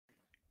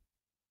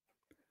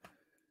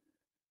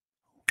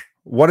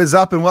What is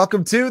up, and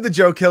welcome to the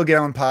Joe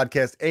Kilgallen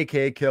podcast,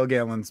 aka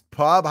Kilgallen's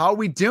Pub. How are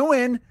we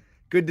doing?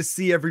 Good to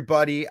see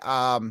everybody.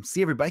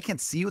 See everybody. I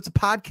can't see you. It's a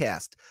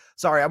podcast.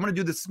 Sorry, I'm gonna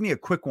do this. It's me a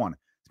quick one.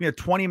 It's me a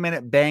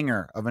 20-minute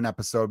banger of an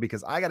episode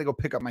because I got to go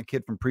pick up my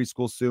kid from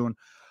preschool soon.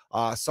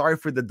 Sorry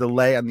for the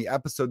delay on the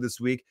episode this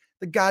week.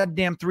 The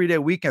goddamn 3-day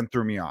weekend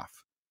threw me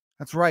off.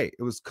 That's right.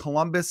 It was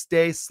Columbus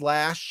Day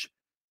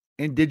 /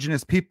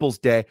 Indigenous Peoples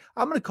Day.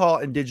 I'm going to call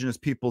it Indigenous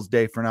Peoples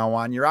Day from now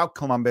on. You're out,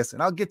 Columbus,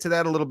 and I'll get to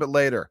that a little bit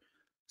later.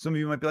 Some of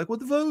you might be like,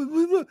 what the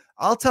fuck?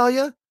 I'll tell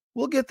you.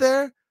 We'll get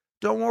there.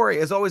 Don't worry.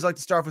 As always, I like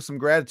to start with some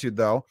gratitude,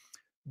 though.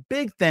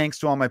 Big thanks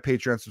to all my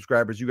Patreon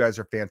subscribers. You guys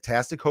are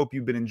fantastic. Hope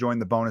you've been enjoying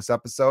the bonus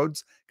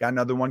episodes. Got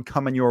another one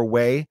coming your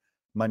way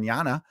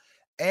mañana.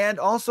 And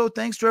also,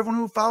 thanks to everyone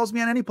who follows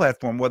me on any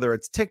platform, whether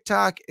it's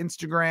TikTok,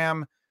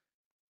 Instagram,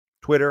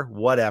 Twitter,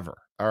 whatever.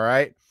 All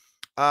right.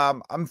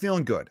 I'm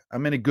feeling good.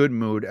 I'm in a good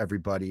mood,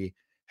 everybody.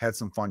 Had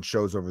some fun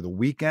shows over the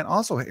weekend.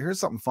 Also, here's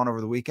something fun over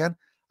the weekend.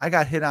 I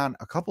got hit on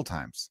a couple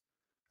times.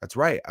 That's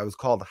right. I was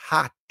called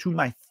hot to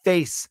my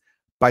face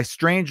by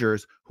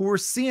strangers who were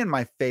seeing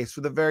my face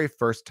for the very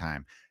first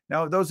time.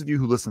 Now, those of you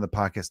who listen to the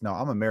podcast know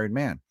I'm a married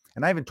man.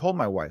 And I even told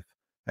my wife,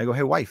 I go,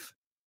 hey, wife,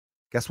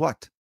 guess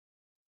what?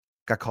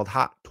 Got called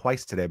hot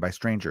twice today by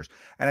strangers.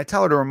 And I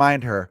tell her to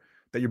remind her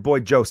that your boy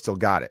Joe still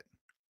got it.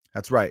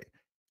 That's right.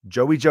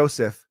 Joey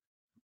Joseph.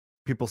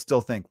 People still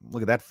think,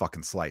 look at that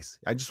fucking slice.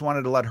 I just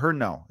wanted to let her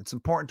know. It's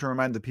important to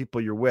remind the people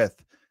you're with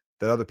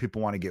that other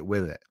people want to get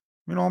with it.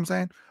 You know what I'm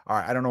saying? All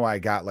right. I don't know why I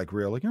got like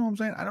real, like, you know what I'm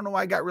saying? I don't know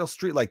why I got real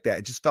street like that.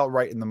 It just felt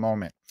right in the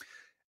moment.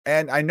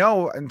 And I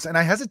know, and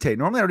I hesitate.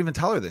 Normally I don't even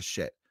tell her this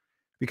shit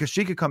because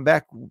she could come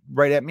back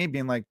right at me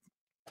being like,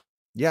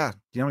 yeah, do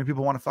you know how many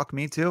people want to fuck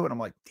me too? And I'm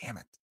like, damn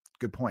it.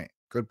 Good point.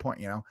 Good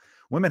point. You know,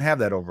 women have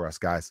that over us,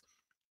 guys.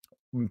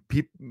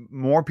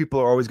 More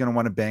people are always going to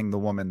want to bang the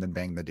woman than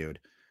bang the dude.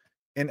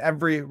 In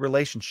every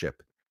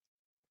relationship,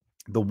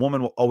 the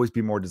woman will always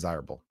be more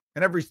desirable.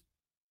 In every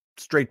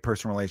straight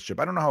person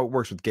relationship. I don't know how it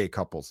works with gay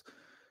couples.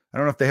 I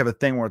don't know if they have a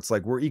thing where it's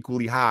like we're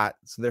equally hot,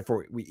 so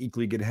therefore we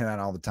equally get hit on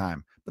all the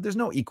time. But there's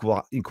no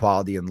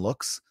equality in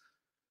looks.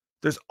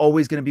 There's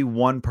always going to be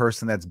one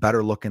person that's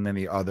better looking than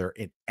the other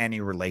in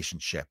any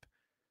relationship.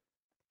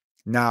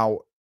 Now,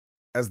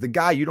 as the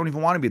guy, you don't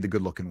even want to be the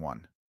good looking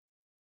one.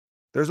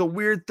 There's a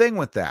weird thing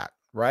with that,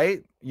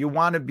 right? You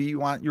want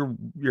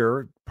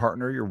your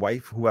partner, your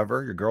wife,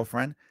 whoever, your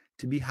girlfriend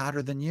to be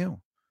hotter than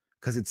you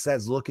because it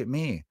says, look at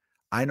me.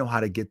 I know how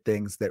to get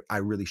things that I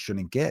really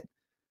shouldn't get.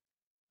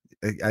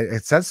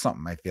 It says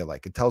something, I feel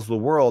like. It tells the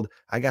world,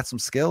 I got some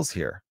skills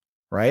here,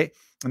 right?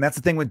 And that's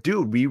the thing with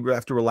dude. We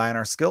have to rely on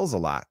our skills a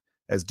lot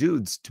as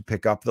dudes to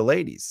pick up the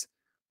ladies.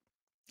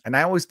 And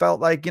I always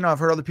felt like, you know, I've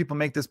heard other people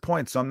make this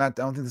point, so I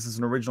don't think this is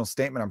an original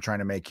statement I'm trying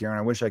to make here, and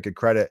I wish I could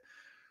credit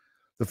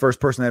the first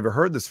person I ever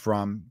heard this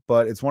from,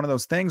 but it's one of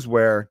those things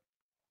where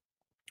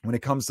when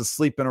it comes to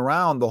sleeping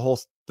around,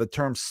 the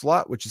term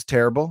slut, which is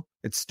terrible,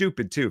 it's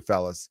stupid too,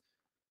 fellas.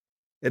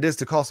 It is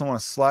to call someone a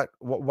slut.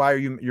 Why are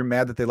you're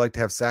mad that they like to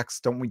have sex?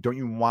 Don't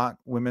you want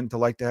women to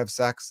like to have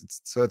sex?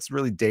 It's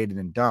really dated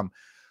and dumb.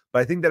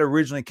 But I think that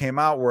originally came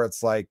out where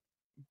it's like,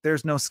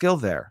 there's no skill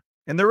there.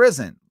 And there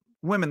isn't.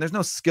 Women, there's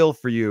no skill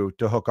for you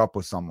to hook up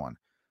with someone.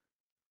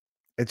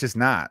 It's just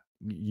not.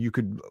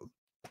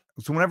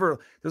 So whenever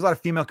there's a lot of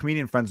female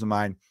comedian friends of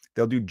mine,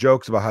 they'll do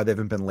jokes about how they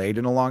haven't been laid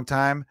in a long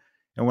time.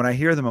 And when I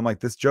hear them, I'm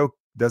like, this joke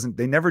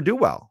they never do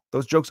well.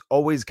 Those jokes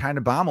always kind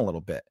of bomb a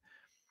little bit.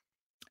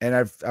 And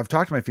I've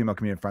talked to my female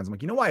comedian friends. I'm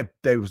like, you know why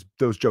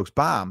those jokes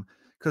bomb?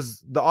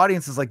 Because the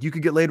audience is like, you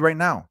could get laid right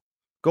now.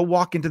 Go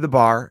walk into the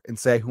bar and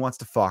say, who wants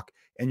to fuck?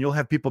 And you'll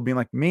have people being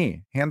like,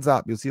 me, hands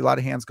up. You'll see a lot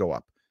of hands go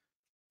up.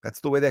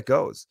 That's the way that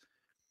goes.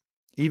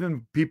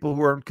 Even people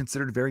who are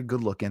considered very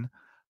good looking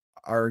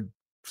are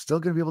still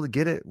going to be able to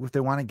get it if they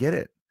want to get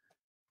it.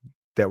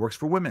 That works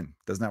for women.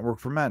 Does not work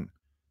for men.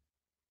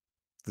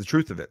 The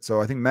truth of it.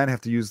 So I think men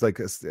have to use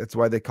that's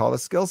why they call it a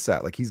skill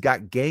set. Like he's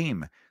got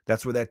game.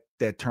 That's where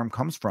that term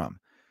comes from.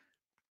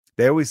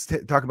 They always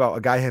talk about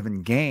a guy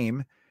having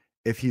game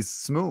if he's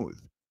smooth,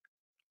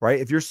 right?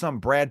 If you're some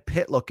Brad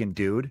Pitt looking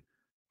dude,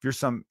 if you're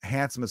some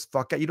handsome as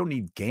fuck guy, you don't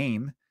need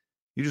game.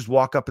 You just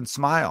walk up and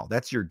smile.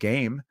 That's your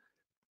game,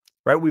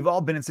 right? We've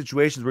all been in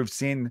situations where we've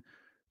seen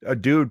a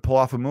dude pull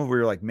off a move where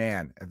you're like,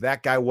 man, if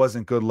that guy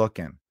wasn't good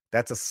looking,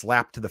 that's a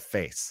slap to the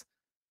face.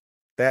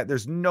 That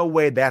there's no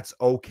way that's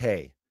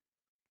okay.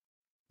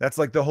 That's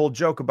like the whole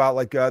joke about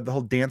like the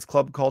whole dance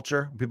club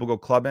culture. When people go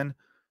clubbing,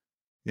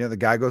 you know, the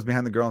guy goes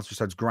behind the girl and she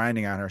starts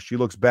grinding on her. She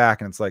looks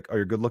back and it's like, oh,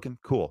 you're good looking?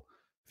 Cool.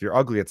 If you're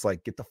ugly, it's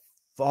like, get the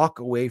fuck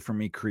away from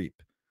me,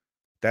 creep.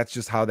 That's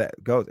just how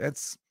that goes.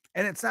 It's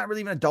not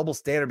really even a double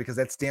standard because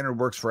that standard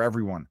works for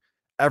everyone.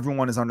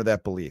 Everyone is under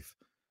that belief.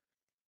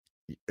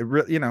 It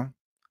really, you know,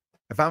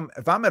 if I'm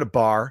at a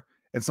bar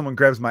and someone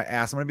grabs my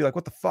ass, I'm gonna be like,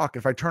 what the fuck?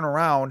 If I turn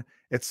around,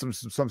 it's some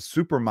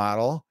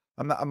supermodel.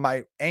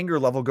 My anger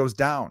level goes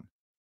down.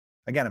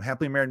 Again, I'm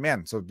happily married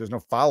man, so there's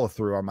no follow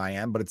through on my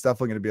end, but it's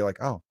definitely gonna be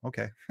like, oh,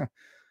 okay,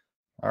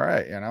 all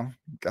right, you know,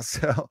 guess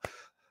so.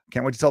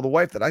 Can't wait to tell the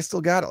wife that I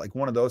still got it. Like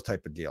one of those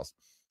type of deals.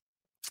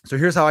 So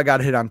here's how I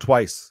got hit on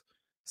twice,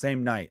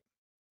 same night.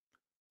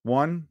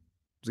 One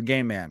was a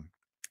gay man.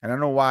 And I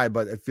don't know why,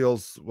 but it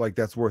feels like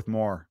that's worth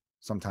more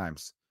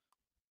sometimes.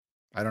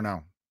 I don't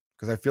know.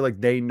 Because I feel like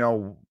they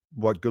know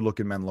what good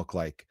looking men look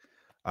like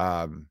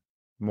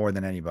more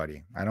than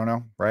anybody. I don't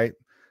know. Right.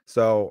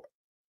 So,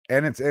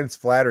 and it's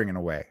flattering in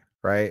a way.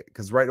 Right.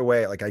 Because right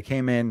away, like I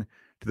came in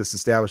to this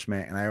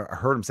establishment and I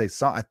heard him say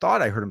something. I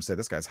thought I heard him say,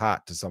 this guy's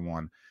hot to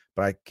someone,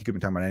 but I couldn't be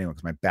talking about anyone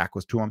because my back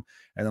was to him.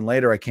 And then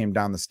later I came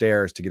down the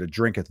stairs to get a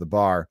drink at the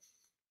bar.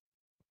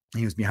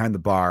 He was behind the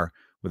bar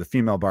with a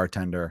female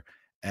bartender.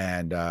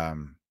 And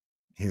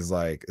he's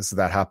like, this is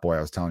that hot boy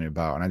I was telling you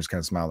about. And I just kind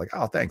of smiled like,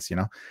 oh, thanks,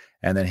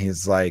 And then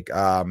he's like,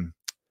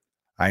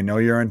 I know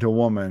you're into a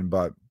woman,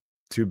 but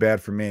too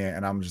bad for me.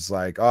 And I'm just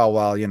like, oh,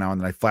 well, and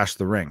then I flashed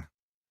the ring.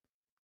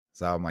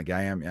 So I'm like,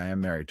 I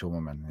am married to a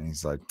woman. And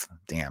he's like,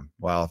 damn,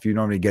 well, if you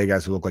know any gay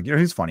guys who look like,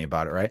 he's funny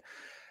about it. Right.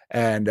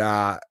 And,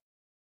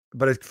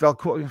 but it felt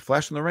cool.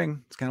 Flashing the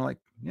ring. It's kind of like,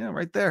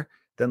 right there.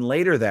 Then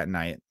later that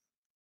night,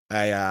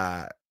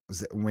 I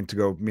went to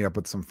go meet up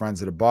with some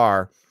friends at a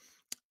bar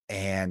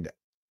and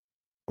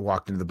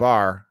walked into the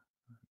bar.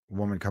 A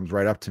woman comes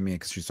right up to me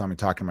because she saw me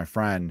talking to my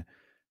friend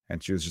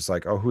and she was just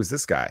like, oh, who's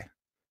this guy?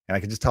 And I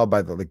could just tell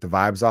by the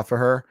vibes off of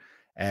her.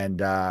 And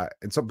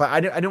so, but I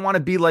didn't want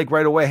to be like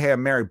right away, hey,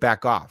 I'm married,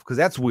 back off. Because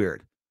that's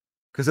weird.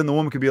 Because then the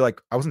woman could be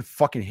like, I wasn't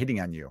fucking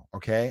hitting on you.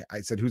 Okay.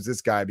 I said, who's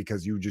this guy?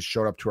 Because you just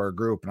showed up to our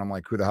group. And I'm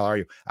like, who the hell are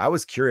you? I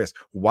was curious.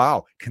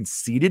 Wow.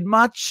 Conceited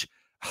much?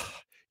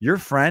 Your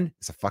friend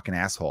is a fucking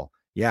asshole.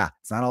 Yeah.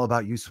 It's not all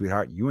about you,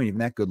 sweetheart. You ain't even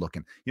that good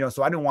looking.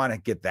 So I didn't want to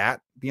get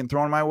that being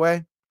thrown my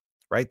way.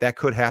 Right. That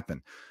could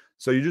happen.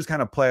 So you just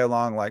kind of play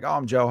along like, oh,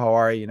 I'm Joe. How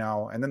are you?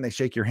 And then they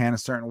shake your hand a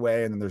certain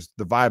way. And then there's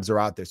the vibes are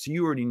out there. So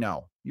you already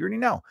know.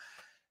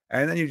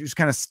 And then you just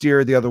kind of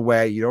steer the other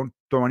way. You don't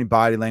throw any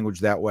body language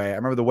that way. I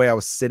remember the way I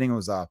was sitting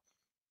was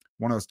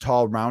one of those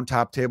tall round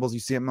top tables you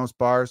see at most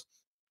bars.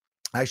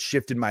 I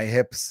shifted my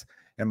hips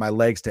and my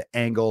legs to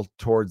angle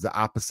towards the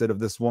opposite of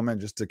this woman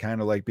just to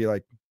kind of like be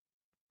like,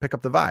 pick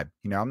up the vibe.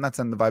 I'm not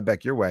sending the vibe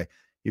back your way,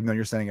 even though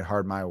you're sending it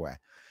hard my way.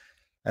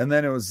 And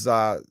then it was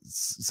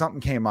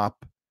something came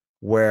up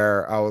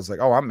where I was like,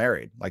 oh, I'm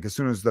married. Like as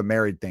soon as the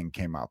married thing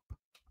came up.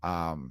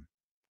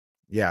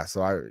 Yeah.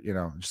 So I,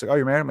 just like, oh,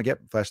 you're married. I'm like,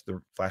 yep, flash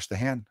the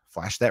hand,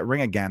 flash that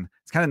ring again.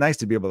 It's kind of nice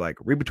to be able to like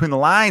read between the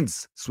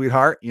lines,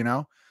 sweetheart,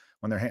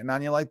 when they're hitting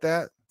on you like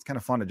that. It's kind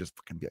of fun to just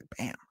fucking be like,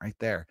 bam, right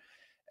there.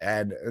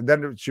 And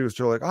then she was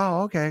still like,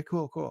 oh, okay,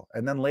 cool.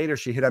 And then later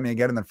she hit on me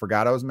again and then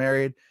forgot I was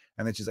married.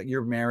 And then she's like,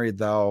 you're married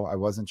though. I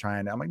wasn't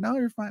trying to. I'm like, no,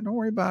 you're fine. Don't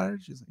worry about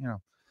it. She's like,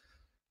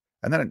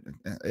 and then,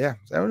 yeah,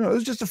 I don't know. It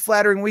was just a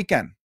flattering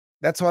weekend.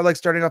 That's why I like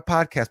starting a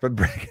podcast, but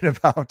bragging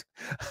about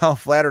how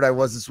flattered I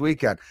was this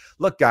weekend.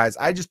 Look, guys,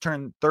 I just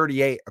turned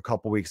 38 a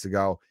couple weeks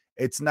ago.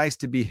 It's nice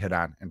to be hit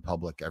on in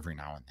public every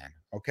now and then.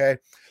 Okay.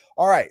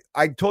 All right.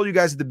 I told you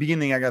guys at the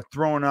beginning, I got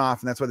thrown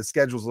off, and that's why the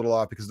schedule's a little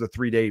off because of the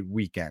 3-day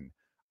weekend.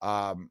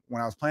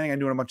 When I was planning on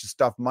doing a bunch of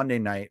stuff Monday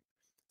night,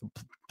 the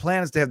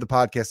plan is to have the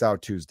podcast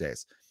out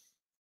Tuesdays.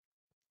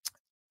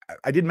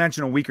 I did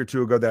mention a week or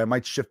two ago that I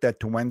might shift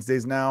that to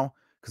Wednesdays now,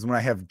 because when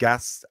I have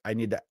guests, I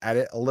need to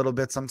edit a little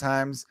bit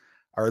sometimes,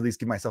 or at least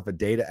give myself a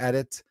day to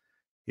edit.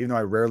 Even though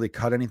I rarely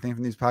cut anything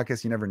from these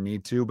podcasts, you never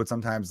need to. But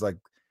sometimes, like,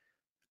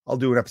 I'll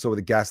do an episode with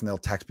a guest and they'll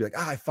text me like,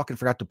 I fucking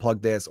forgot to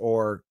plug this.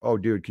 Or, oh,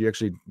 dude, can you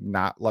actually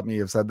not let me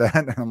have said that?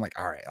 And I'm like,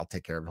 all right, I'll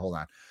take care of it. Hold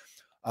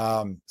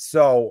on.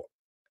 So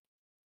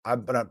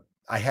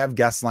I have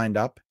guests lined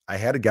up. I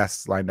had a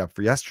guest lined up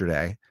for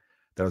yesterday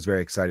that I was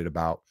very excited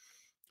about.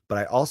 But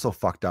I also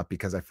fucked up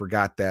because I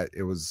forgot that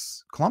it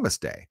was Columbus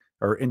Day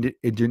or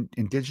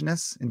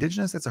indigenous.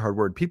 That's a hard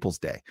word. People's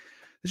Day.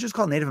 It's just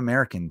called Native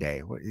American Day.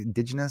 What,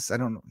 indigenous? I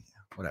don't know.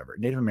 Whatever.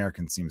 Native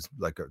American seems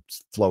like it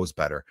flows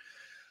better.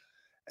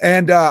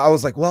 And I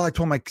was like, well, I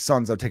told my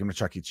sons I'd take them to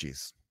Chuck E.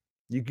 Cheese.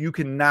 You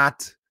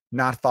cannot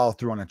not follow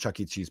through on a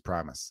Chuck E. Cheese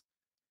promise.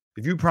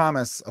 If you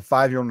promise a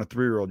 5-year-old and a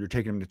 3-year-old you're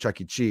taking them to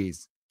Chuck E.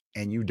 Cheese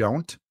and you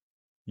don't,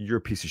 you're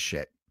a piece of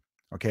shit.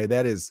 Okay,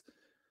 that is.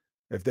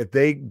 If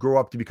they grow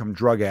up to become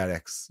drug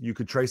addicts, you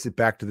could trace it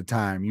back to the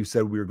time you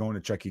said we were going to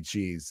Chuck E.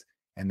 Cheese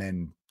and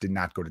then did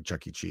not go to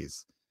Chuck E.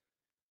 Cheese.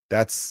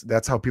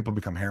 That's how people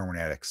become heroin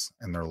addicts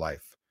in their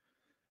life,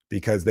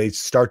 because they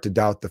start to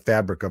doubt the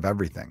fabric of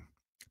everything.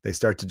 They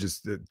start to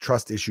just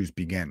trust issues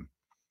begin,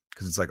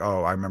 because it's like,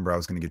 oh, I remember I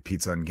was going to get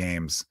pizza and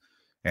games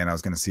and I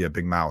was going to see a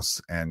big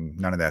mouse and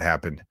none of that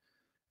happened.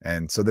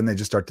 And so then they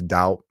just start to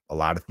doubt a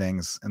lot of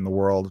things in the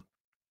world.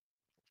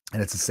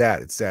 And it's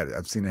sad.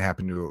 I've seen it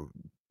happen to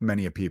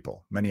many a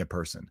people, many a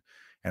person.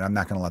 And I'm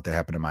not going to let that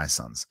happen to my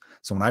sons.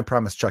 So when I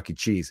promise Chuck E.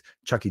 Cheese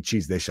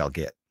they shall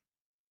get.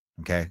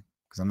 Okay.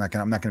 Because I'm not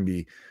going to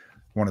be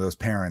one of those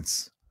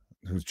parents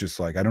who's just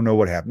like, I don't know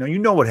what happened. No, you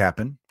know what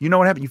happened. You know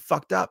what happened. You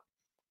fucked up.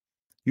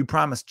 You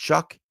promised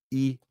Chuck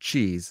E.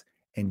 Cheese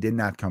and did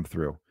not come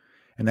through.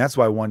 And that's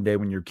why one day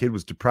when your kid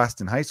was depressed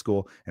in high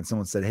school and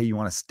someone said, hey, you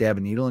want to stab a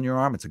needle in your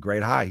arm? It's a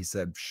great high. He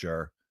said,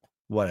 sure,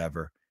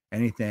 whatever.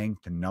 anything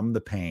to numb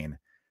the pain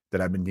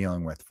that I've been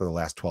dealing with for the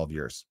last 12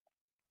 years.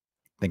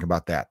 Think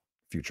about that,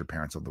 future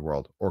parents of the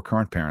world or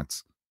current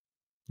parents.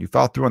 You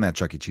followed through on that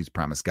Chuck E. Cheese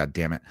promise, God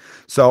damn it.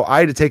 So I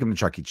had to take him to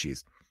Chuck E.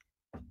 Cheese.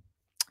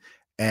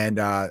 And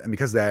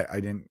because of that,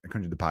 I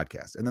couldn't do the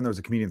podcast. And then there was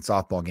a comedian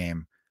softball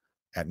game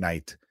at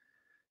night.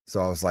 So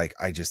I was like,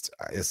 we're going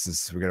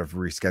to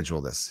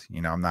reschedule this.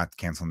 I'm not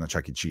canceling the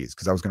Chuck E. Cheese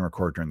because I was going to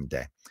record during the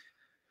day.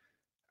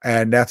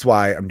 And that's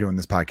why I'm doing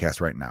this podcast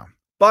right now.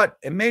 But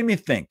it made me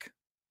think,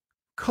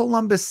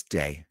 Columbus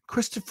Day,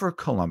 Christopher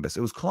Columbus.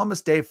 It was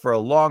Columbus Day for a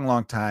long,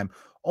 long time.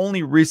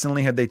 Only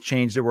recently had they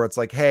changed it where it's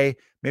like, hey,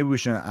 maybe we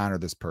should honor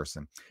this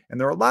person. And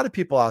there are a lot of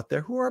people out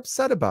there who are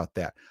upset about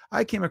that.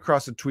 I came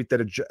across a tweet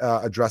that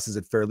addresses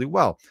it fairly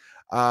well.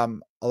 A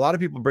lot of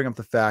people bring up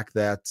the fact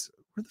that,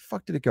 where the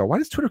fuck did it go? Why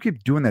does Twitter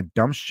keep doing that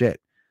dumb shit?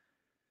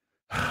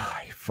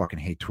 I fucking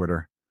hate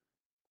Twitter.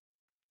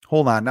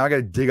 Hold on. Now I got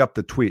to dig up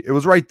the tweet. It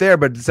was right there,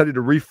 but it decided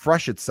to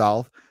refresh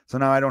itself. So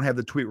now I don't have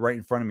the tweet right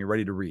in front of me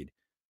ready to read.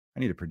 I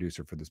need a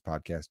producer for this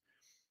podcast.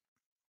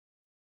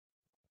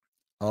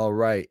 All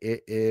right.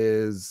 It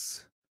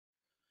is.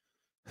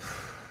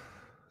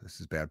 This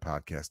is bad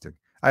podcasting.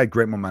 I had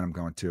great momentum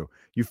going too.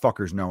 You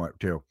fuckers know it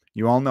too.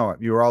 You all know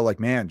it. You were all like,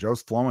 man,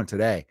 Joe's flowing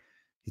today.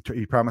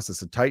 He promised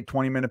us a tight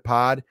 20-minute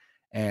pod.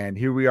 And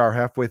here we are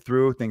halfway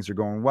through. Things are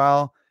going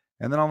well.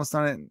 And then all of a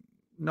sudden,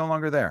 no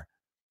longer there.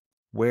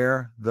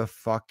 Where the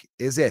fuck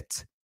is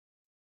it?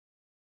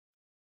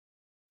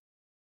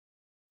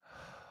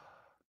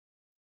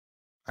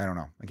 I don't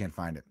know. I can't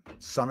find it.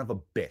 Son of a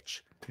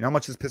bitch. You know how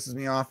much this pisses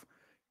me off?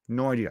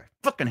 No idea. I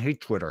fucking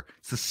hate Twitter.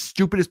 It's the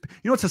stupidest.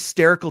 You know what's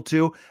hysterical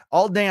too?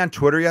 All day on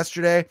Twitter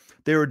yesterday,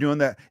 they were doing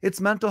that.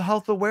 It's mental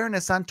health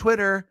awareness on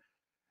Twitter.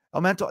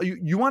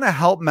 You want to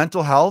help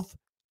mental health?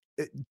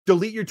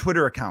 Delete your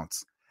Twitter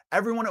accounts.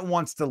 Everyone at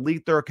once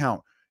delete their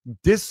account.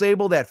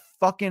 Disable that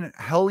fucking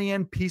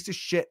hellion piece of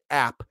shit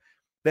app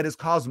that has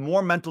caused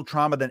more mental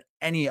trauma than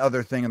any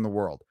other thing in the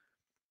world.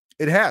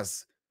 It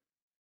has.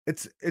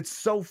 It's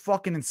so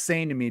fucking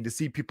insane to me to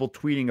see people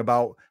tweeting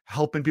about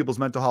helping people's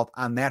mental health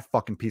on that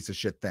fucking piece of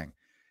shit thing.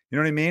 You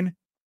know what I mean?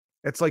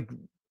 It's like,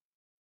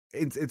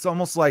 it's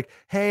almost like,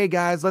 hey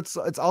guys, it's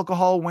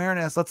alcohol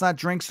awareness. Let's not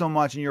drink so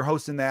much. And you're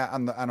hosting that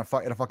at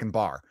a fucking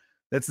bar.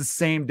 That's the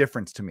same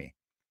difference to me.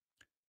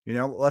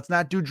 Let's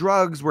not do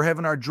drugs. We're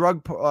having our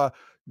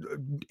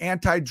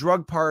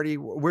anti-drug party.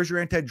 Where's your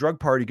anti-drug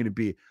party going to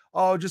be?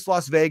 Oh, just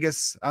Las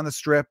Vegas on the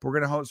Strip. We're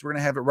going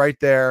to have it right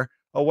there.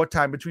 Oh, what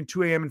time? Between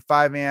 2 a.m. and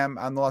 5 a.m.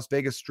 on the Las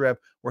Vegas Strip,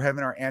 we're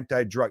having our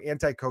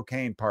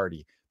anti-cocaine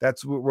party.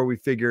 That's where we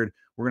figured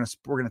we're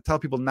gonna tell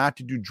people not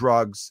to do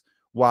drugs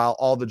while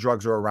all the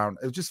drugs are around.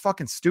 It was just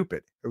fucking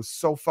stupid. It was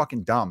so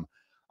fucking dumb.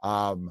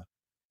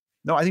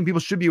 No, I think people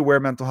should be aware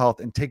of mental health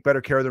and take better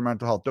care of their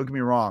mental health. Don't get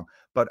me wrong,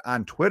 but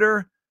on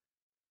Twitter,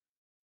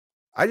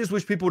 I just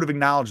wish people would have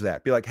acknowledged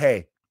that. Be like,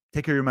 hey,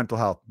 take care of your mental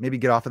health. Maybe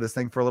get off of this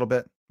thing for a little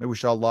bit. Maybe we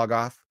should all log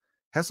off.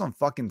 Have some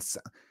fucking.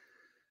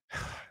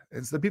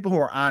 It's the people who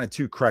are on it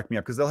too crack me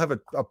up because they'll have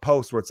a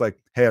post where it's like,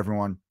 hey,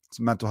 everyone, it's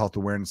Mental Health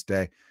Awareness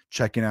Day.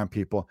 Check in on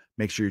people.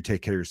 Make sure you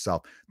take care of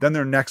yourself. Then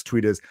their next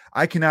tweet is,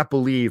 I cannot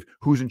believe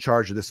who's in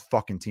charge of this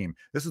fucking team.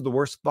 This is the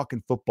worst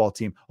fucking football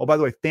team. Oh, by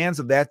the way, fans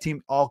of that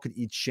team all could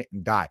eat shit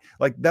and die.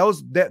 Like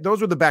those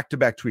were the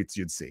back-to-back tweets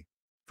you'd see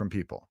from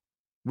people,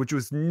 which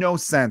was no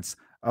sense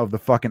of the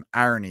fucking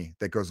irony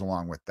that goes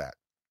along with that.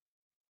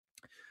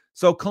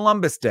 So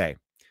Columbus Day,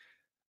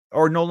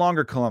 or no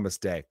longer Columbus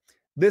Day.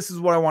 This is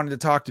what I wanted to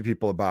talk to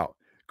people about.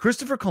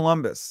 Christopher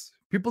Columbus,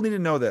 people need to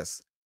know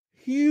this.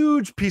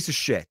 Huge piece of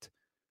shit.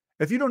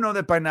 If you don't know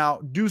that by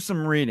now, do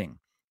some reading.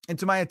 And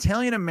to my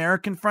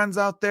Italian-American friends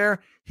out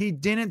there, he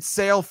didn't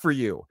sail for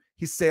you.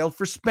 He sailed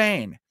for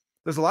Spain.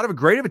 There's a lot of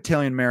great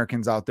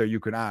Italian-Americans out there you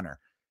could honor.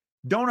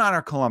 Don't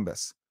honor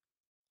Columbus.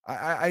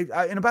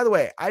 And by the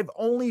way, I've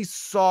only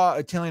saw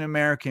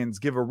Italian-Americans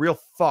give a real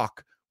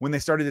fuck when they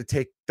started to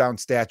take down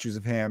statues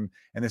of him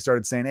and they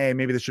started saying, hey,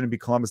 maybe this shouldn't be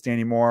Columbus Day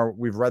anymore.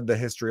 We've read the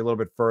history a little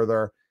bit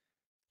further.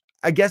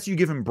 I guess you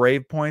give him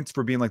brave points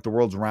for being like the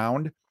world's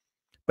round,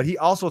 but he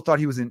also thought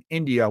he was in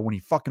India when he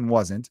fucking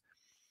wasn't.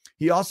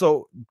 He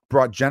also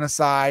brought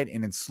genocide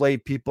and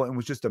enslaved people and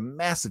was just a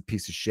massive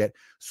piece of shit.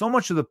 So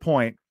much to the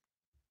point,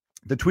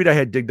 the tweet I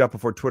had digged up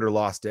before Twitter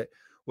lost it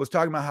was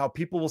talking about how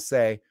people will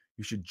say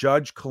you should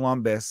judge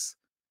Columbus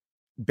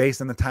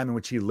based on the time in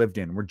which he lived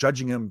in. We're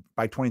judging him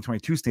by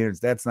 2022 standards.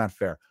 That's not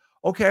fair.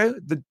 Okay,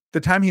 the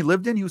time he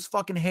lived in, he was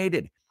fucking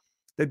hated.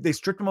 They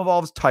stripped him of all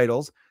of his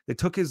titles. They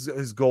took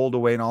his gold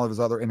away and all of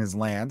his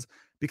lands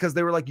because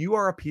they were like, you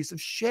are a piece of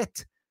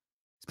shit.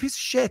 It's a piece of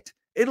shit.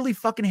 Italy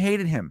fucking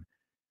hated him.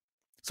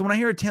 So when I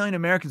hear Italian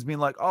Americans being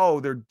like, oh,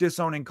 they're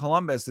disowning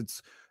Columbus,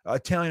 it's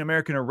Italian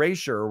American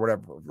erasure or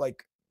whatever.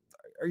 Like,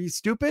 are you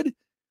stupid?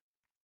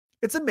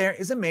 It's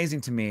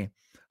amazing to me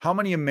how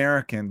many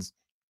Americans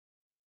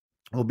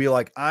will be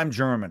like, I'm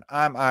German,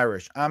 I'm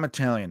Irish, I'm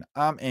Italian,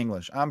 I'm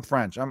English, I'm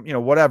French, I'm,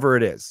 whatever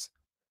it is.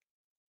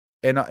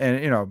 And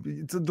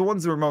it's the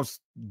ones that are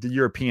the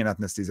European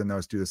ethnicities, I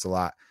notice do this a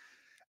lot.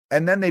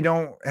 And then they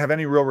don't have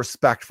any real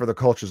respect for the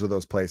cultures of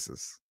those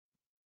places.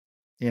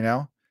 You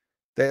know,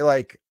 they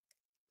like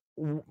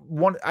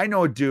one. I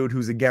know a dude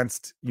who's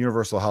against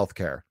universal health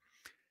care.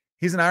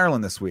 He's in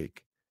Ireland this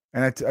week.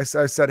 And I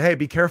said, hey,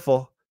 be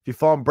careful. If you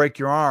fall and break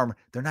your arm,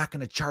 they're not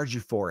going to charge you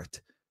for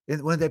it.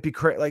 Wouldn't that be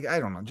crazy? Like, I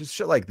don't know, just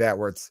shit like that,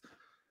 where it's,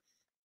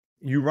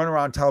 you run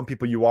around telling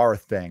people you are a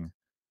thing,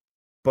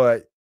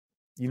 but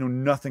you know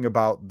nothing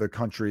about the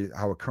country,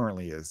 how it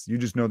currently is. You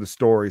just know the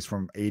stories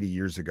from 80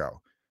 years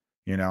ago.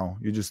 You know,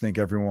 you just think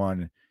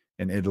everyone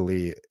in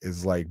Italy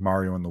is like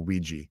Mario and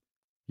Luigi.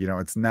 You know,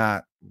 it's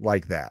not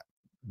like that.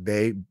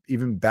 They,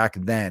 even back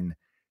then,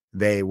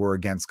 they were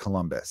against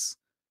Columbus.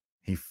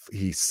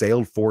 He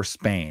sailed for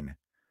Spain.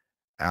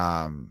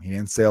 He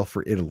didn't sail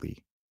for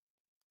Italy.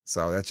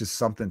 So that's just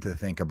something to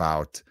think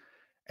about.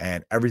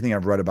 And everything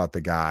I've read about the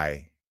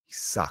guy, he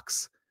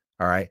sucks.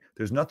 All right.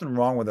 There's nothing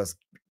wrong with us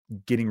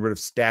getting rid of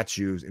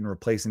statues and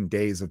replacing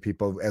days of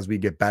people as we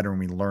get better and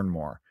we learn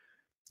more.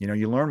 You know,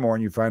 you learn more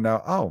and you find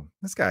out, oh,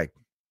 this guy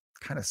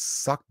kind of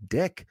sucked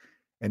dick,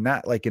 and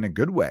not like in a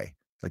good way.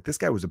 Like, this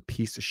guy was a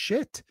piece of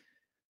shit.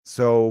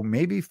 So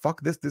maybe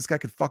fuck this. This guy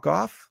could fuck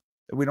off.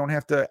 We don't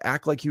have to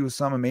act like he was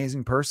some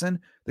amazing person.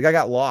 The guy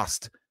got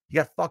lost. He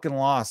got fucking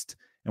lost.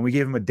 And we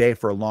gave him a day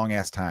for a long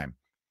ass time.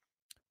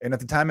 And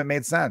at the time it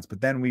made sense. But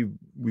then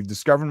we've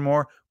discovered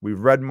more. We've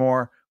read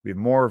more. We have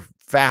more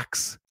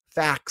facts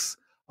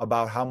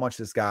about how much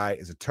this guy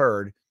is a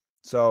turd.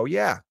 So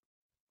yeah,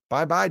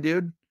 bye-bye,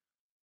 dude.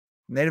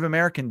 Native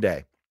American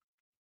Day.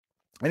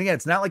 And again,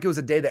 it's not like it was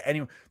a day that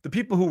the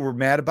people who were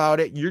mad about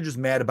it, you're just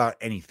mad about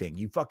anything.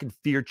 You fucking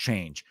fear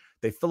change.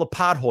 They fill a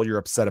pothole, you're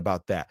upset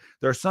about that.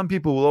 There are some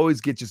people who will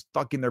always get just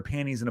fucking their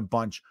panties in a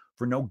bunch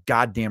for no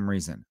goddamn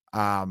reason.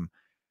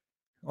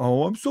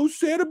 Oh, I'm so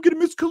sad. I'm going to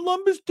miss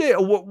Columbus Day.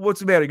 Oh, what's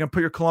the matter? You're going to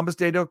put your Columbus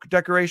Day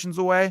decorations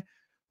away,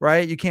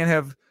 right? You can't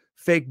have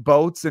fake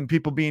boats and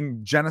people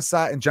being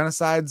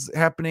genocides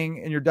happening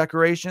in your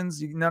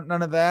decorations.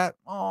 None of that.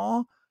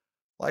 Oh,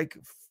 like,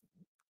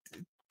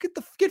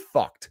 get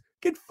fucked.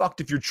 Get fucked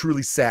if you're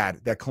truly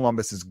sad that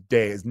Columbus's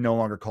Day is no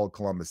longer called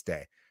Columbus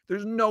Day.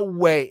 There's no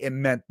way it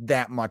meant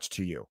that much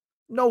to you.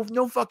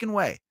 No fucking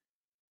way.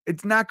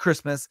 It's not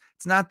Christmas.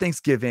 It's not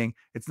Thanksgiving.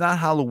 It's not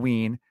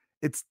Halloween.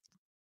 It's,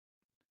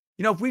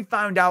 you know, if we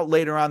found out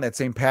later on that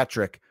St.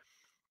 Patrick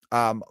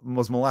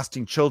was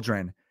molesting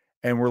children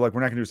and we're like,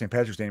 we're not going to do St.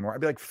 Patrick's Day anymore, I'd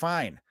be like,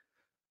 fine.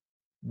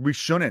 We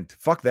shouldn't.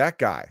 Fuck that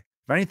guy.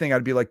 If anything,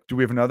 I'd be like, do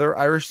we have another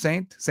Irish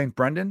saint? St.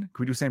 Brendan?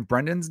 Could we do St.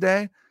 Brendan's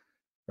Day?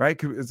 Right?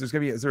 Is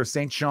there a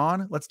St.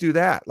 Sean? Let's do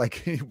that.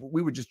 Like,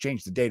 we would just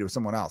change the day to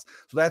someone else.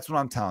 So that's what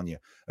I'm telling you.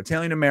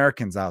 Italian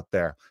Americans out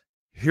there,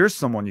 here's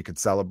someone you could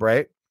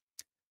celebrate.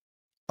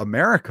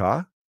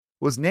 America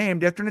was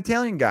named after an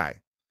Italian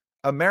guy.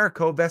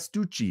 Americo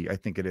Vespucci, I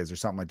think it is, or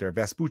something like that.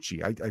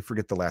 Vespucci. I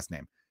forget the last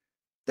name.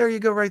 There you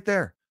go, right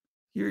there.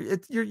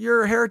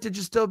 Your heritage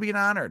is still being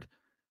honored.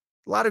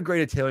 A lot of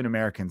great Italian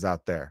Americans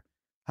out there.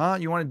 Huh?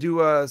 You want to do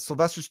a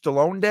Sylvester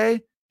Stallone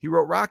Day? He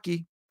wrote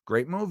Rocky.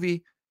 Great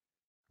movie.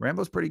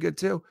 Rambo's pretty good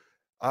too.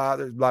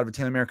 There's a lot of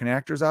Italian American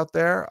actors out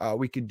there.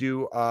 We could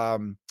do a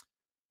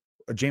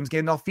James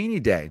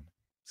Gandolfini Day.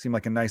 Seemed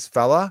like a nice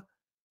fella.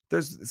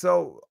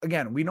 So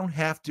again, we don't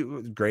have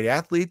to. Great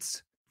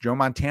athletes. Joe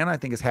Montana, I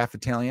think, is half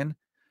Italian.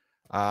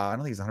 I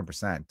don't think he's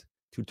 100%.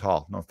 Too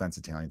tall. No offense,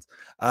 Italians.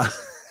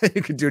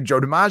 You could do a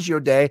Joe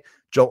DiMaggio Day,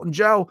 Joltin'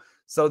 Joe.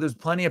 So there's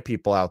plenty of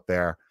people out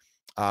there.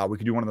 We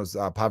could do one of those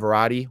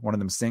Pavarotti, one of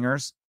them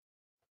singers.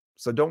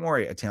 So don't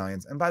worry,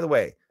 Italians. And by the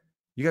way,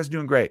 you guys are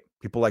doing great.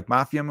 People like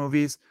mafia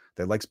movies.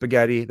 They like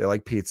spaghetti. They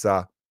like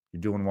pizza.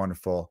 You're doing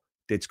wonderful.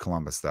 Ditch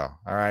Columbus, though.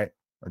 All right?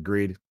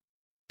 Agreed.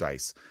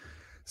 Dice.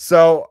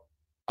 So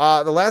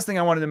the last thing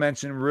I wanted to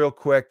mention real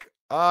quick.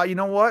 You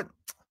know what?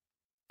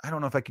 I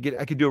don't know if I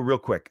could do it real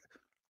quick.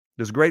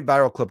 There's a great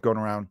viral clip going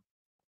around.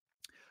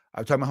 I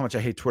was talking about how much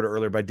I hate Twitter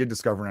earlier, but I did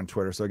discover it on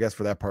Twitter. So I guess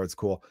for that part, it's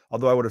cool.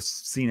 Although I would have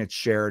seen it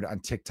shared on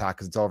TikTok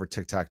because it's all over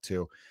TikTok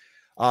too.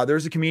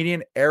 There's a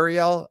comedian,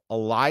 Ariel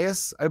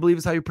Elias, I believe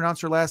is how you pronounce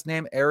her last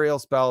name. Ariel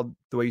spelled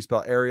the way you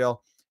spell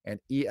Ariel, and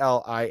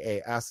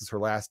Elias is her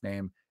last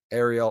name.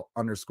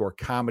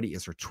 Ariel_comedy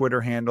is her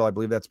Twitter handle. I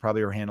believe that's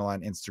probably her handle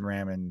on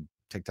Instagram and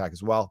TikTok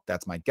as well.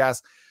 That's my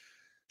guess.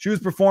 She was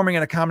performing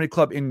in a comedy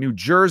club in New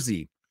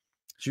Jersey.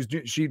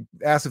 She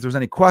asked if there was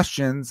any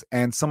questions,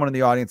 and someone in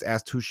the audience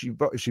asked who she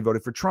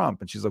voted for Trump.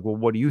 And she's like, well,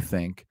 what do you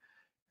think?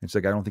 And she's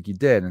like, I don't think you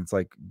did. And it's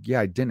like, yeah,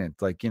 I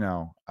didn't. Like, you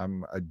know,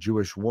 I'm a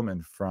Jewish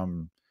woman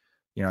from,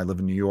 you know, I live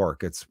in New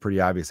York. It's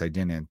pretty obvious I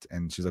didn't.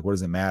 And she's like, what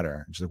does it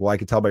matter? And she's like, well, I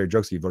could tell by your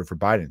jokes that you voted for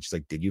Biden. And she's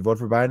like, did you vote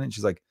for Biden? And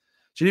she's like,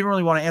 she didn't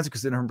really want to answer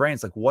because in her brain,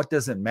 it's like, what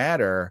does it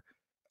matter?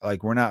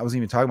 Like, I wasn't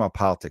even talking about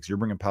politics. You're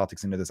bringing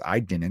politics into this. I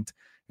didn't.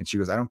 And she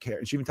goes, I don't care.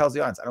 And she even tells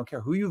the audience, I don't care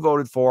who you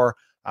voted for.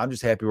 I'm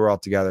just happy we're all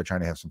together trying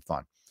to have some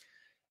fun.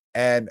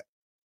 And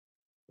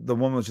the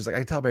woman was just like, I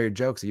can tell by your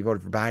jokes that you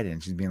voted for Biden.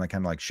 And she's being like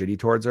kind of like shitty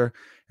towards her.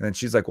 And then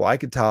she's like, well, I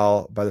could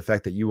tell by the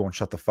fact that you won't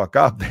shut the fuck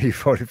up that you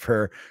voted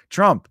for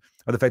Trump,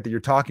 or the fact that you're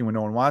talking when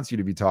no one wants you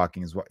to be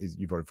talking is what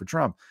you voted for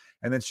Trump.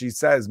 And then she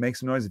says, make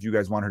some noise if you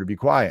guys want her to be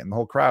quiet. And the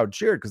whole crowd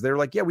cheered because they were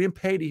like, yeah, we didn't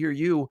pay to hear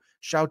you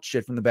shout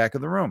shit from the back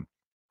of the room.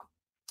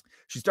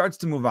 She starts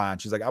to move on.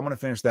 She's like, I want to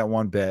finish that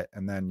one bit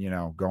and then,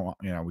 go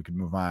on, we could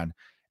move on.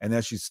 And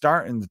then she's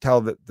starting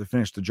to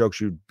finish the joke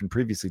she'd been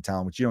previously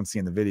telling, which you don't see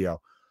in the video.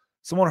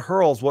 Someone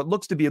hurls what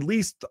looks to be at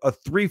least a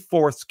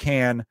 3/4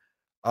 can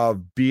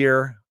of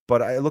beer,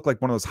 but it looked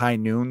like one of those high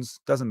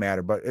noons. Doesn't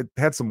matter, but it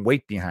had some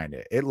weight behind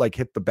it. It like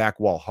hit the back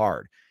wall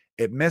hard.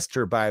 It missed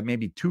her by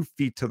maybe 2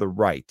 feet to the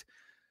right.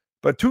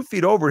 But 2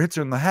 feet over, it hits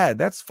her in the head.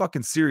 That's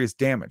fucking serious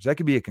damage. That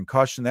could be a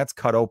concussion. That's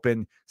cut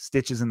open,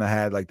 stitches in the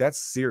head. Like, that's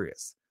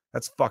serious.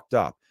 That's fucked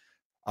up.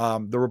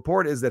 The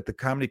report is that the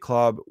comedy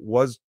club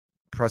was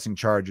pressing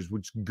charges,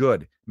 which is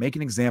good. Make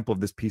an example of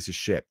this piece of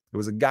shit. It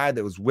was a guy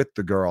that was with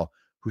the girl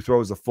who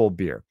throws a full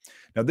beer.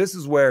 Now, this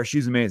is where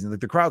she's amazing. Like,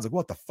 the crowd's like,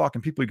 what the fuck?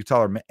 And people, you could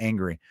tell, are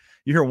angry.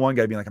 You hear one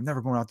guy being like, I'm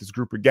never going out this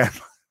group again.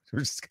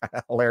 Which is kind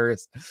of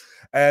hilarious.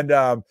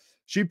 And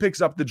she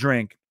picks up the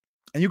drink,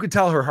 and you could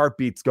tell her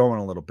heartbeat's going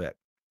a little bit.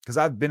 Because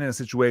I've been in a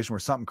situation where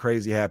something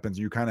crazy happens.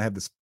 You kind of have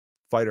this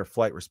fight or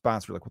flight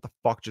response. You're like, what the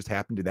fuck just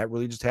happened? Did that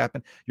really just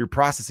happen? You're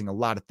processing a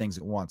lot of things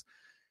at once.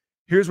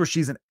 Here's where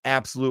she's an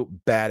absolute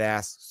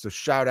badass. So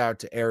shout out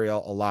to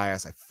Ariel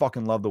Elias. I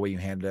fucking love the way you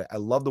handled it. I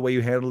love the way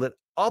you handled it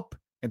up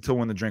until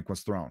when the drink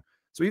was thrown.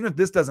 So even if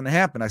this doesn't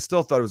happen, I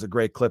still thought it was a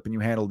great clip and you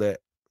handled it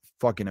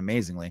fucking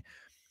amazingly.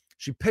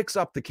 She picks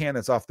up the can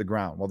that's off the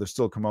ground while there's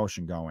still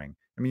commotion going.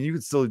 I mean, you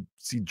could still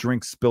see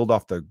drinks spilled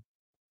off the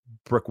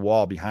brick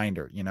wall behind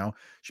her,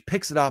 She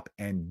picks it up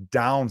and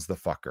downs the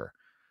fucker.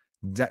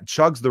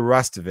 Chugs the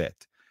rest of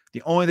it.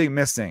 The only thing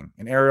missing,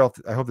 and Ariel,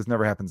 I hope this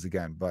never happens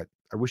again, but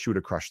I wish you would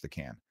have crushed the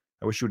can.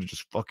 I wish you would have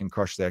just fucking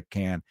crushed that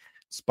can,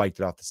 spiked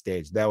it off the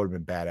stage. That would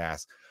have been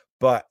badass.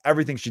 But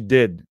everything she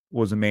did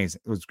was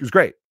amazing. It was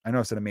great. I know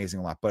I said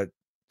amazing a lot, but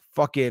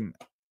fucking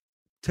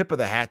tip of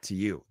the hat to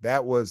you.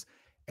 That was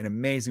an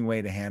amazing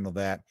way to handle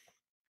that.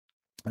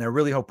 And I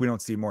really hope we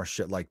don't see more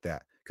shit like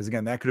that. Because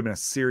again, that could have been a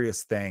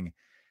serious thing.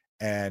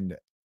 And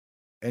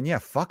yeah,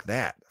 fuck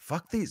that.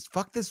 Fuck this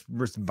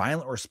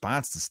violent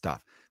response to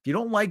stuff. If you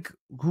don't like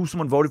who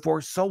someone voted for,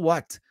 so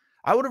what?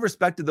 I would have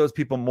respected those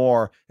people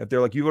more if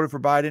they're like, you voted for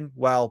Biden?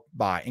 Well,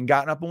 bye. And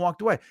gotten up and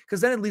walked away. Because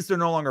then at least they're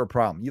no longer a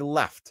problem. You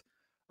left.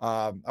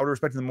 I would have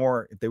respected them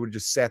more if they would have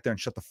just sat there and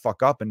shut the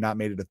fuck up and not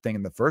made it a thing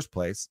in the first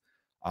place.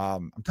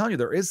 I'm telling you,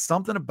 there is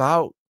something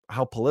about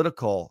how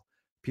political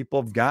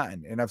people have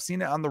gotten. And I've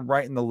seen it on the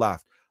right and the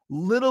left. A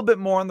little bit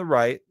more on the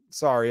right.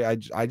 Sorry, I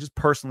just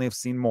personally have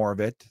seen more of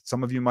it.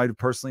 Some of you might have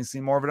personally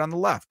seen more of it on the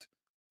left,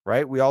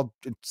 right? We all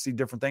see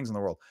different things in the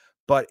world.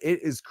 But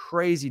it is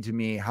crazy to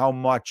me how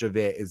much of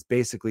it is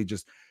basically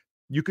just,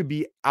 you could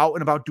be out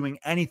and about doing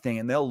anything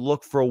and they'll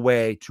look for a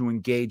way to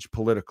engage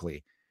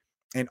politically,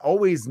 and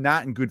always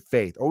not in good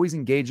faith, always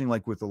engaging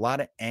like with a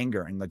lot of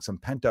anger and like some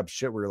pent up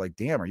shit where you're like,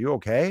 damn, are you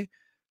okay?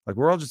 Like,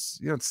 we're all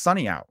just, it's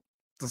sunny out.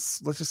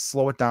 Let's just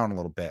slow it down a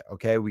little bit.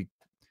 Okay. It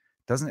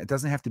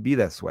doesn't have to be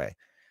this way.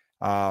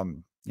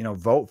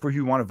 Vote for who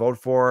you want to vote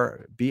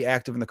for, be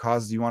active in the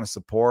causes you want to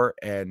support,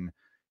 and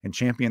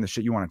champion the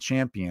shit you want to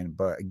champion.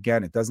 But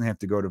again, it doesn't have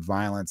to go to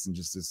violence and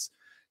just this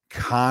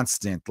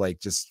constant, like,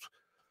 just,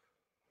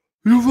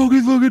 you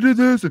fucking look at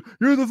this, and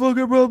you're the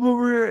fucking problem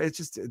over here.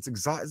 It's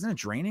exhausting. Isn't it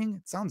draining?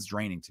 It sounds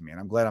draining to me, and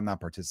I'm glad I'm not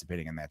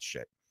participating in that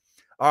shit.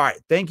 All right.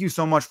 Thank you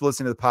so much for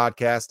listening to the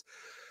podcast.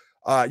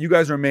 You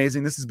guys are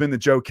amazing. This has been the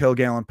Joe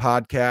Kilgallen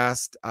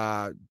podcast.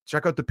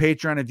 Check out the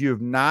Patreon if you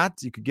have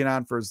not. You could get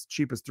on for as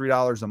cheap as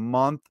 $3 a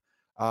month.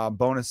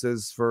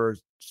 Bonuses for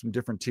some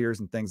different tiers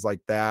and things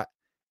like that.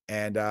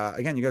 And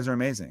again, you guys are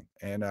amazing.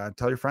 And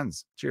tell your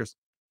friends. Cheers.